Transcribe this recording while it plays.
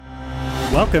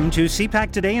Welcome to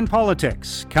CPAC Today in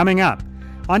Politics. Coming up,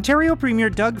 Ontario Premier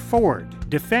Doug Ford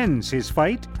defends his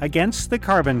fight against the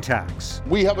carbon tax.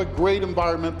 We have a great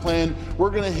environment plan. We're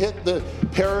going to hit the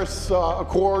Paris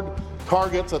Accord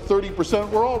targets at 30%.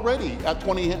 We're already at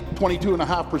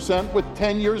 22.5% with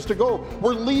 10 years to go.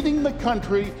 We're leading the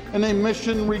country in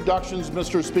emission reductions,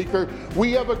 Mr. Speaker.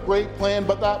 We have a great plan,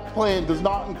 but that plan does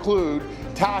not include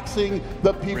taxing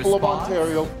the people of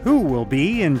Ontario. Who will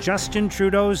be in Justin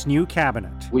Trudeau's new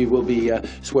cabinet? We will be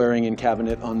swearing in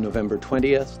cabinet on November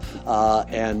 20th,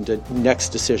 and next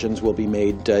decisions will be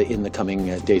made in the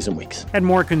coming days and weeks. And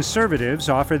more Conservatives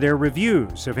offer their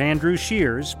reviews of Andrew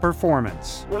Scheer's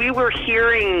performance. We were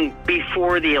hearing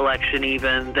before the election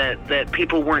even that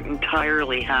people weren't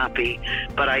entirely happy,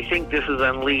 but I think this is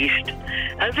unleashed,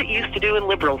 as it used to do in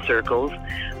Liberal circles.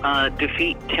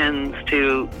 Defeat tends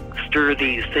to stir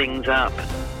these things up.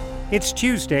 It's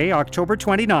Tuesday, October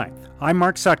 29th. I'm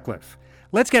Mark Sutcliffe.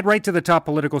 Let's get right to the top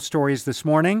political stories this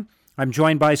morning. I'm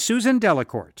joined by Susan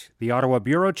Delacourt, the Ottawa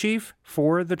bureau chief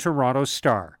for the Toronto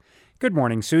Star. Good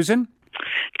morning, Susan.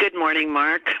 Good morning,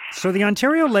 Mark. So the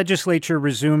Ontario legislature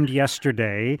resumed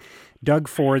yesterday. Doug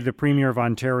Ford, the Premier of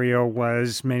Ontario,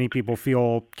 was, many people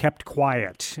feel, kept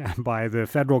quiet by the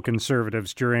federal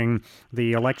Conservatives during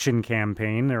the election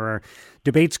campaign. There are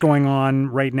debates going on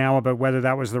right now about whether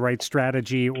that was the right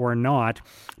strategy or not.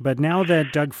 But now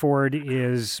that Doug Ford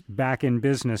is back in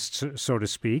business, so to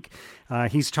speak,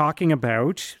 he's talking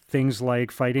about things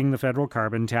like fighting the federal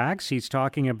carbon tax. He's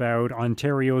talking about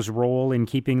Ontario's role in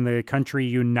keeping the country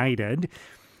united.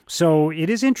 So it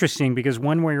is interesting because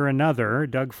one way or another,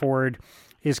 Doug Ford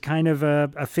is kind of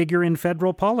a figure in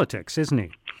federal politics, isn't he?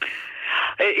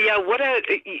 Yeah,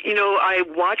 I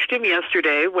watched him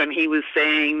yesterday when he was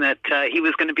saying that he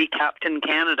was going to be Captain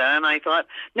Canada, and I thought,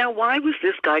 now why was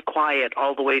this guy quiet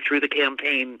all the way through the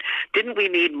campaign? Didn't we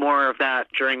need more of that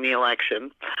during the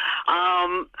election?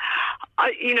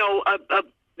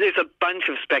 There's a bunch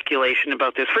of speculation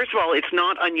about this. First of all, it's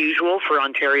not unusual for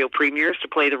Ontario premiers to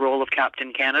play the role of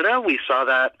Captain Canada. We saw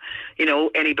that,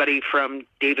 anybody from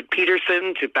David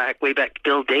Peterson to way back to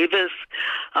Bill Davis.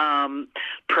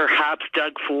 Perhaps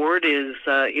Doug Ford is,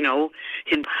 he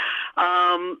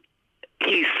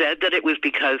said that it was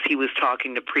because he was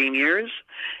talking to premiers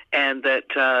and that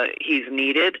he's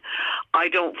needed. I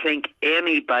don't think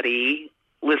anybody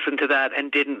listened to that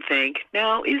and didn't think,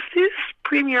 now, is this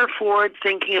Premier Ford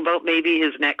thinking about maybe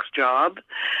his next job?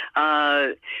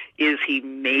 Is he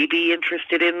maybe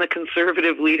interested in the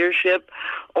Conservative leadership?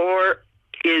 Or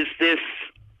is this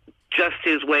just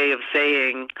his way of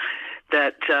saying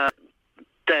that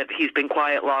he's been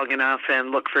quiet long enough and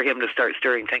look for him to start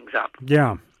stirring things up?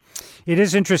 Yeah. It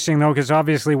is interesting, though, because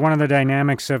obviously one of the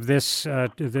dynamics of this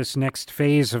next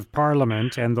phase of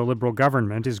Parliament and the Liberal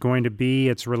government is going to be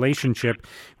its relationship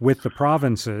with the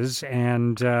provinces,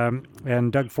 and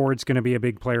Doug Ford's going to be a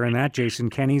big player in that. Jason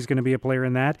Kenney's going to be a player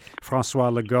in that.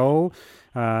 François Legault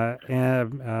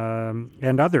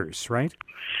and others, right?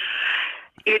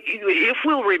 If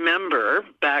we'll remember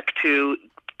back to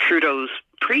Trudeau's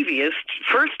previous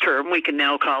first term, we can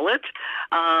now call it.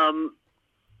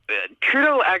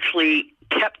 Trudeau actually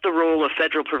kept the role of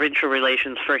federal-provincial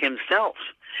relations for himself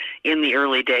in the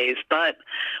early days. But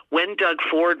when Doug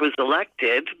Ford was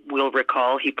elected, we'll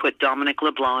recall he put Dominic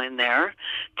LeBlanc in there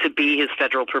to be his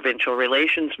federal-provincial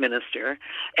relations minister.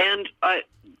 And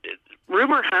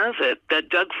rumor has it that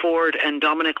Doug Ford and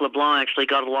Dominic LeBlanc actually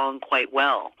got along quite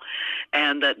well,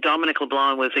 and that Dominic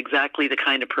LeBlanc was exactly the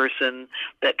kind of person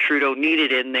that Trudeau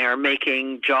needed in there,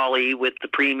 making jolly with the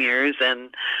premiers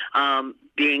and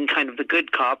being kind of the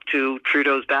good cop to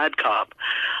Trudeau's bad cop.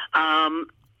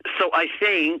 So I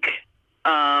think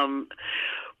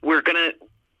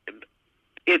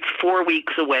it's 4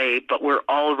 weeks away, but we're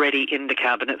already into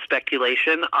cabinet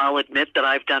speculation. I'll admit that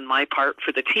I've done my part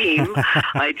for the team.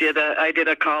 I did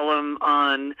a column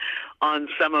on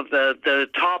some of the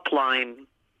top lines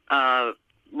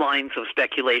of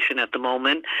speculation at the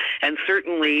moment, and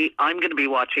certainly I'm going to be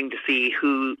watching to see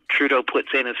who Trudeau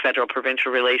puts in as federal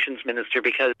provincial relations minister,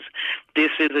 because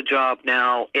this is a job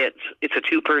now. It's a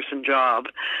two-person job,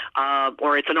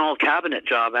 or it's an all-cabinet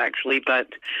job actually, but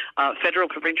federal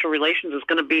provincial relations is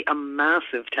going to be a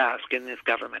massive task in this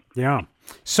government. Yeah.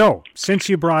 So, since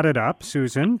you brought it up,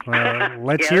 Susan,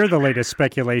 let's Yes. hear the latest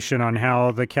speculation on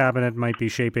how the cabinet might be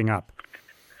shaping up.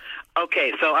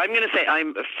 Okay, so I'm going to say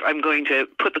I'm going to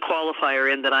put the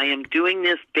qualifier in that I am doing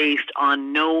this based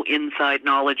on no inside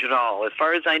knowledge at all. As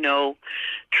far as I know,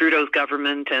 Trudeau's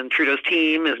government and Trudeau's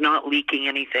team is not leaking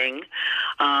anything,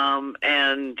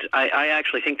 and I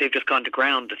actually think they've just gone to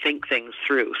ground to think things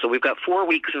through. So we've got 4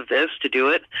 weeks of this to do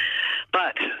it,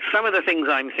 but some of the things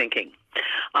I'm thinking.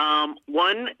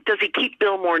 One, does he keep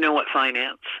Bill Morneau at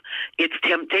finance? It's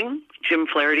tempting. Jim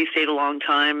Flaherty stayed a long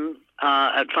time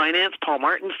at finance. Paul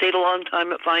Martin stayed a long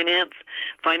time at finance.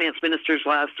 Finance ministers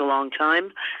last a long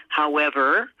time.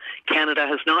 However, Canada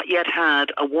has not yet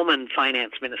had a woman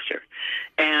finance minister.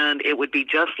 And it would be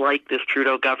just like this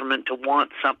Trudeau government to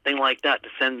want something like that, to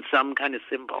send some kind of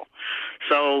symbol.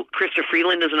 So Chrystia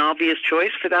Freeland is an obvious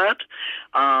choice for that.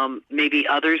 Maybe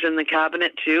others in the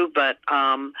cabinet too, but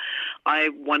I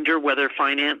wonder whether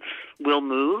finance will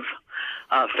move.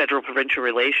 Federal-provincial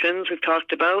relations we've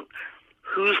talked about.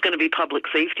 Who's going to be public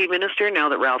safety minister now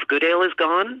that Ralph Goodale is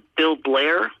gone? Bill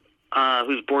Blair,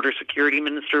 who's border security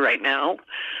minister right now,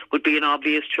 would be an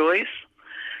obvious choice.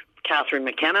 Catherine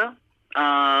McKenna,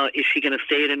 is she going to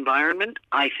stay at environment?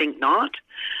 I think not.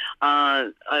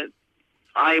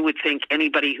 I would think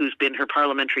anybody who's been her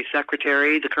parliamentary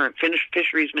secretary, the current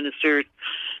fisheries minister,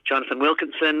 Jonathan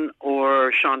Wilkinson,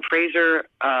 or Sean Fraser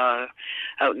out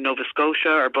in Nova Scotia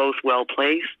are both well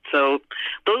placed. So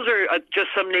those are just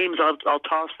some names. I'll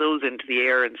toss those into the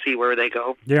air and see where they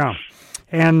go. Yeah.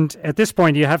 And at this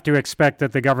point, you have to expect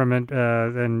that the government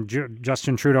and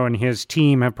Justin Trudeau and his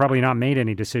team have probably not made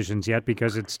any decisions yet,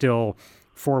 because it's still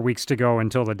 4 weeks to go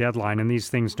until the deadline. And these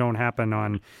things don't happen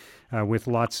on with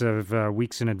lots of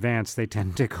weeks in advance. They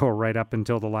tend to go right up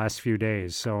until the last few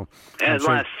days. So,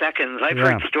 last seconds. I've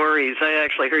heard stories. I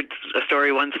actually heard a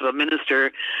story once of a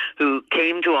minister who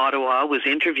came to Ottawa, was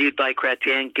interviewed by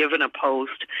Chrétien, given a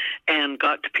post, and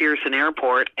got to Pearson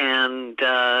Airport and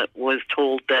was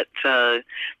told that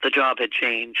the job had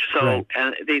changed. So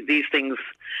these things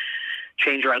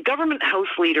change around. Government House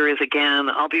Leader is, again,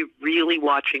 I'll be really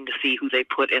watching to see who they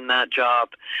put in that job,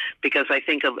 because I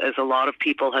think, as a lot of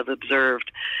people have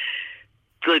observed,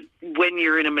 when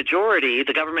you're in a majority,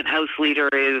 the Government House Leader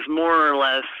is more or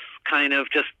less kind of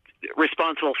just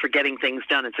responsible for getting things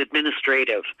done. It's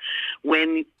administrative.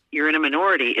 When you're in a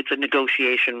minority, it's a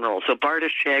negotiation role. So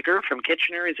Bardish Chagger from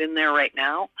Kitchener is in there right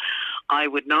now. I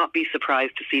would not be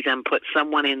surprised to see them put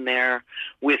someone in there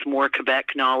with more Quebec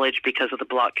knowledge because of the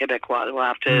Bloc Québécois. We'll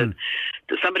have to,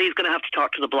 somebody's going to have to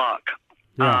talk to the Bloc,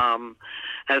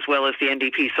 as well as the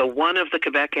NDP. So one of the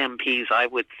Quebec MPs, I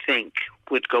would think,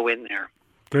 would go in there.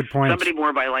 Good point. Somebody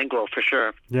more bilingual, for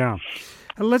sure. Yeah.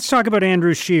 Let's talk about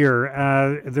Andrew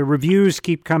Scheer. The reviews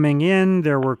keep coming in.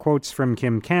 There were quotes from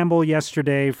Kim Campbell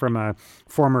yesterday, from a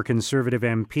former Conservative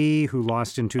MP who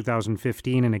lost in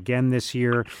 2015 and again this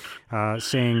year,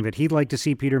 saying that he'd like to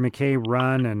see Peter MacKay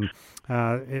run. And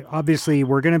obviously,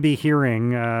 we're going to be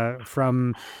hearing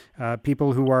from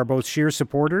people who are both Scheer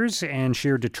supporters and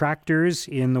Scheer detractors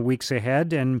in the weeks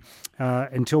ahead. And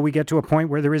until we get to a point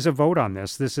where there is a vote on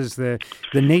this, this is the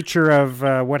nature of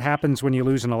what happens when you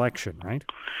lose an election, right?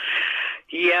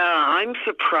 Yeah, I'm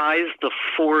surprised the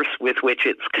force with which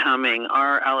it's coming.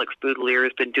 Our Alex Boudelier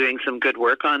has been doing some good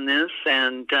work on this,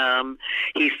 and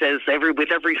he says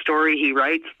with every story he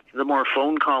writes, the more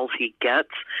phone calls he gets.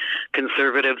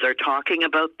 Conservatives are talking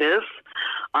about this.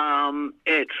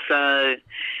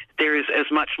 There's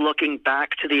as much looking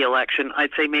back to the election,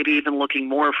 I'd say maybe even looking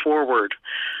more forward.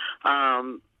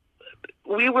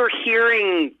 We were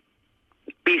hearing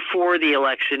before the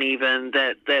election even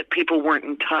that people weren't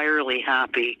entirely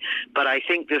happy, but I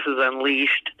think this is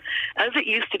unleashed, as it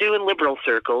used to do in Liberal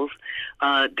circles.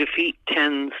 Defeat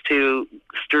tends to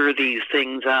stir these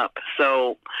things up.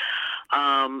 So,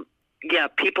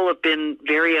 people have been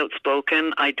very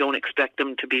outspoken. I don't expect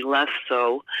them to be less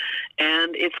so.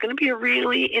 And it's going to be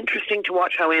really interesting to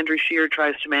watch how Andrew Scheer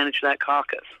tries to manage that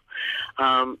caucus.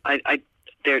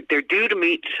 They're due to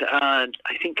meet, I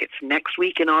think it's next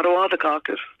week in Ottawa. The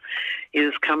caucus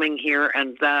is coming here,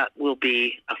 and that will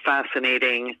be a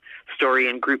fascinating story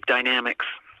in group dynamics.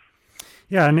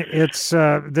 Yeah, and it's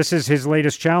this is his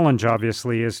latest challenge,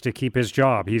 obviously, is to keep his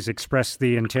job. He's expressed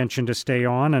the intention to stay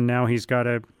on, and now he's got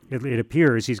to, it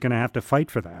appears he's going to have to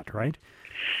fight for that, right?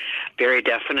 Very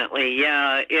definitely,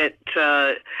 yeah.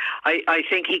 I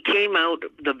think he came out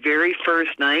the very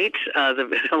first night,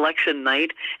 the election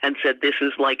night, and said this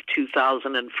is like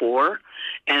 2004,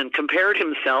 and compared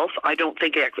himself, I don't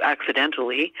think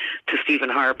accidentally, to Stephen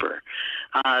Harper.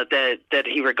 That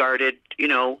he regarded,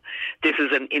 this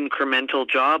is an incremental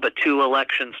job, a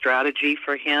two-election strategy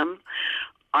for him.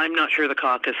 I'm not sure the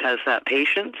caucus has that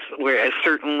patience, whereas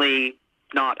certainly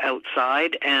not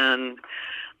outside, and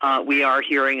we are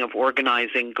hearing of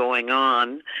organizing going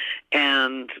on,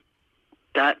 and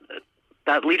that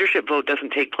leadership vote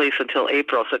doesn't take place until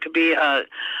April, so it could be a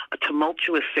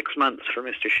tumultuous 6 months for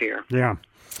Mr. Scheer. Yeah.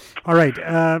 All right.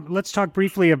 Let's talk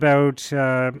briefly about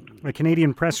a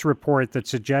Canadian press report that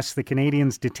suggests the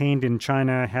Canadians detained in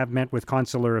China have met with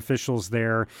consular officials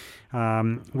there.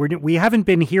 We haven't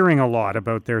been hearing a lot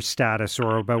about their status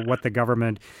or about what the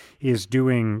government is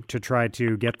doing to try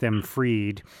to get them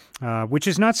freed, which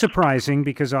is not surprising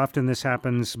because often this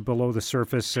happens below the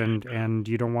surface and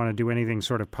you don't want to do anything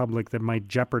sort of public that might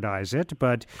jeopardize it.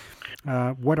 But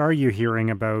what are you hearing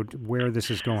about where this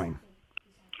is going?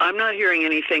 I'm not hearing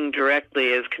anything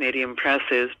directly as Canadian press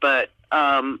is, but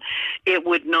it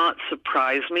would not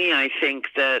surprise me. I think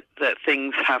that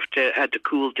things had to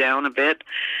cool down a bit,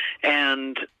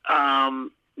 and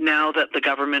now that the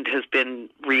government has been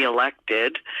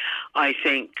reelected, I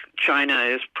think China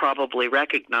is probably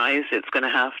recognized it's going to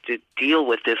have to deal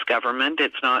with this government.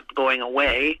 It's not going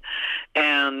away,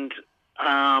 and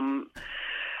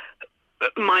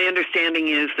my understanding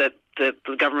is that the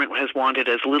government has wanted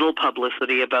as little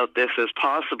publicity about this as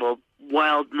possible,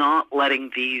 while not letting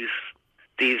these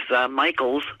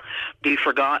Michaels be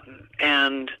forgotten.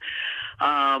 And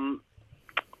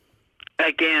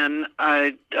again,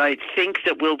 I think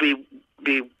that we'll be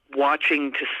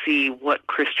watching to see what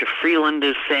Chrystia Freeland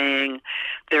is saying.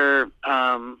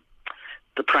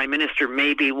 The Prime Minister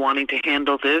may be wanting to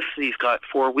handle this. He's got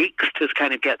 4 weeks to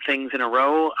kind of get things in a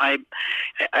row.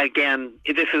 Again,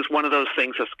 this is one of those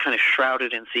things that's kind of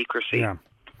shrouded in secrecy. Yeah.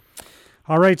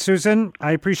 All right, Susan,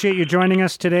 I appreciate you joining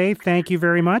us today. Thank you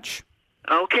very much.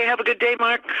 Okay, have a good day,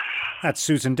 Mark. That's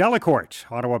Susan Delacourt,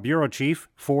 Ottawa Bureau Chief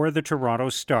for the Toronto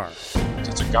Star.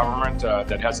 It's a government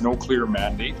that has no clear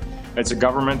mandate. It's a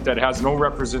government that has no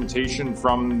representation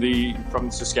from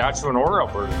Saskatchewan or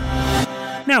Alberta.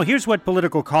 Now, here's what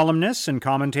political columnists and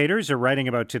commentators are writing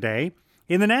about today.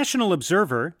 In the National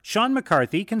Observer, Sean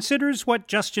McCarthy considers what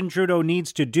Justin Trudeau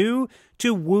needs to do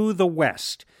to woo the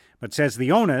West, but says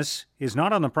the onus is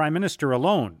not on the Prime Minister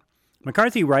alone.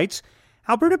 McCarthy writes,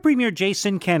 Alberta Premier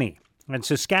Jason Kenney and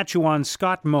Saskatchewan's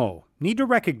Scott Moe need to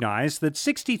recognize that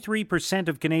 63%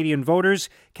 of Canadian voters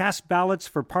cast ballots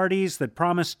for parties that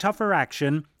promise tougher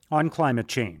action on climate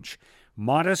change.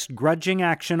 Modest, grudging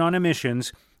action on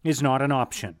emissions is not an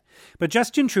option. But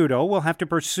Justin Trudeau will have to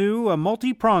pursue a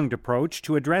multi-pronged approach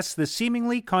to address the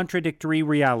seemingly contradictory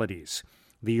realities: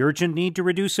 the urgent need to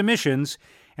reduce emissions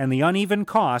and the uneven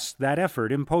cost that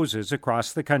effort imposes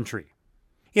across the country.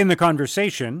 In the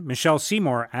conversation, Michelle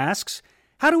Seymour asks,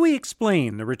 how do we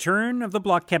explain the return of the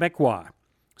Bloc Québécois?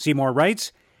 Seymour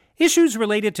writes, issues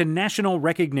related to national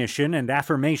recognition and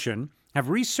affirmation have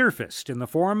resurfaced in the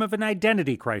form of an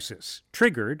identity crisis,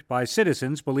 triggered by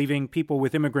citizens believing people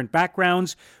with immigrant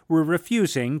backgrounds were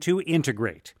refusing to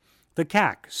integrate. The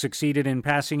CAQ succeeded in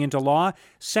passing into law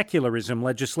secularism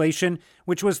legislation,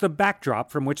 which was the backdrop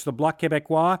from which the Bloc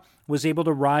Québécois was able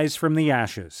to rise from the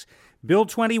ashes. Bill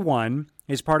 21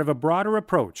 is part of a broader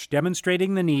approach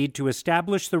demonstrating the need to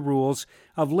establish the rules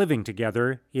of living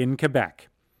together in Quebec.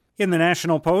 In the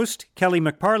National Post, Kelly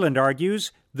McParland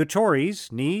argues the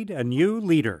Tories need a new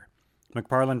leader.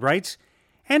 McParland writes,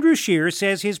 Andrew Scheer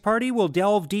says his party will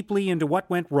delve deeply into what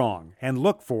went wrong and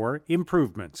look for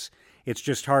improvements. It's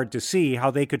just hard to see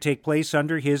how they could take place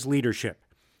under his leadership.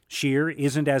 Scheer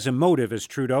isn't as emotive as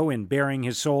Trudeau in bearing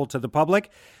his soul to the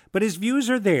public, but his views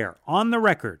are there, on the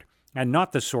record, and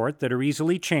not the sort that are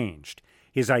easily changed.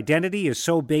 His identity is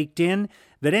so baked in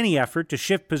that any effort to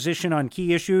shift position on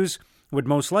key issues would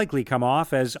most likely come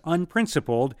off as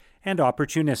unprincipled and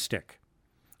opportunistic.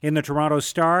 In the Toronto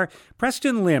Star,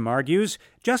 Preston Lim argues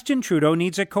Justin Trudeau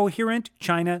needs a coherent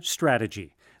China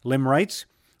strategy. Lim writes,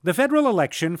 the federal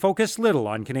election focused little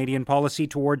on Canadian policy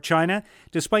toward China,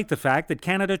 despite the fact that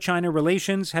Canada-China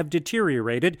relations have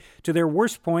deteriorated to their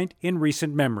worst point in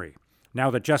recent memory. Now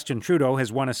that Justin Trudeau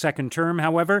has won a second term,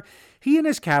 however, he and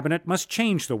his cabinet must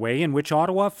change the way in which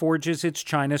Ottawa forges its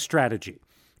China strategy.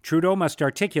 Trudeau must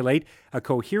articulate a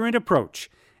coherent approach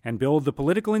and build the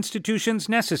political institutions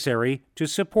necessary to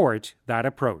support that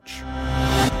approach.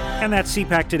 And that's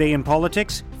CPAC Today in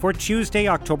Politics for Tuesday,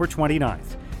 October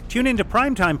 29th. Tune into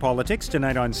Primetime Politics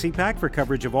tonight on CPAC for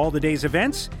coverage of all the day's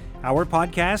events. Our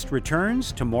podcast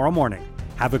returns tomorrow morning.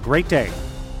 Have a great day.